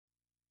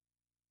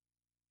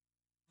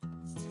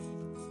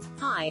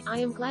Hi, I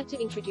am glad to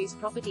introduce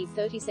property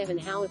 37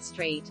 Howard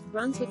Street,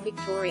 Brunswick,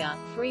 Victoria,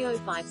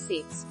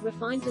 30556.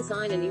 Refined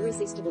design and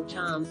irresistible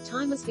charm,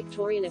 timeless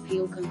Victorian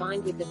appeal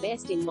combined with the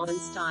best in modern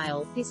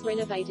style. This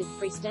renovated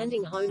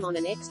freestanding home on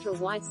an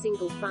extra-wide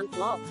single-front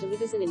block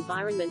delivers an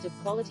environment of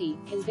quality,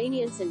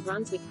 convenience and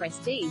Brunswick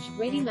prestige,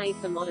 ready-made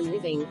for modern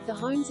living. The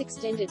home's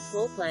extended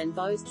floor plan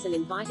boasts an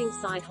inviting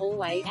side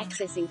hallway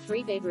accessing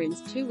 3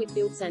 bedrooms, 2 with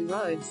built-in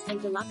robes,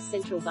 and deluxe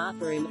central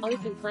bathroom,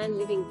 open-plan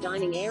living,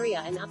 dining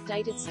area and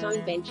updated stone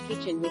bench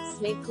kitchen with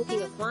SMED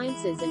cooking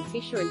appliances and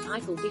Fisher &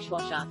 Paykel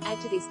dishwasher. Add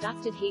to this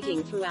ducted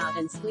heating throughout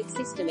and split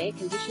system air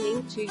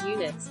conditioning, 2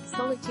 units,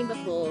 solid timber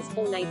floors,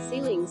 ornate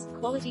ceilings,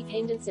 quality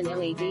pendants and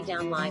LED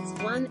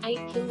downlights, 1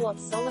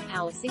 8-kilowatt solar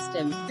power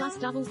system, plus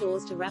double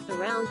doors to wrap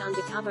around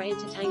undercover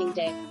entertaining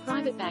deck,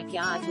 private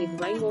backyard with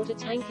rainwater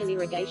tank and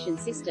irrigation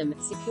system,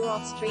 secure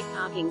off-street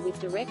parking with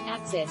direct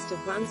access to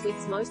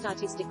Brunswick's most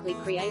artistically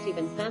creative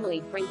and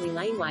family-friendly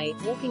laneway,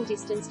 walking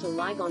distance to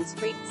Lygon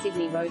Street,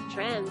 Sydney Road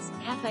trams,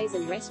 cafes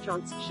and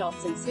restaurants,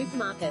 shops and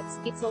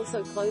supermarkets. It's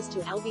also close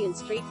to Albion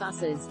Street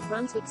buses,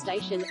 Brunswick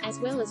Station, as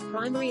well as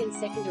primary and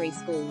secondary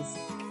schools.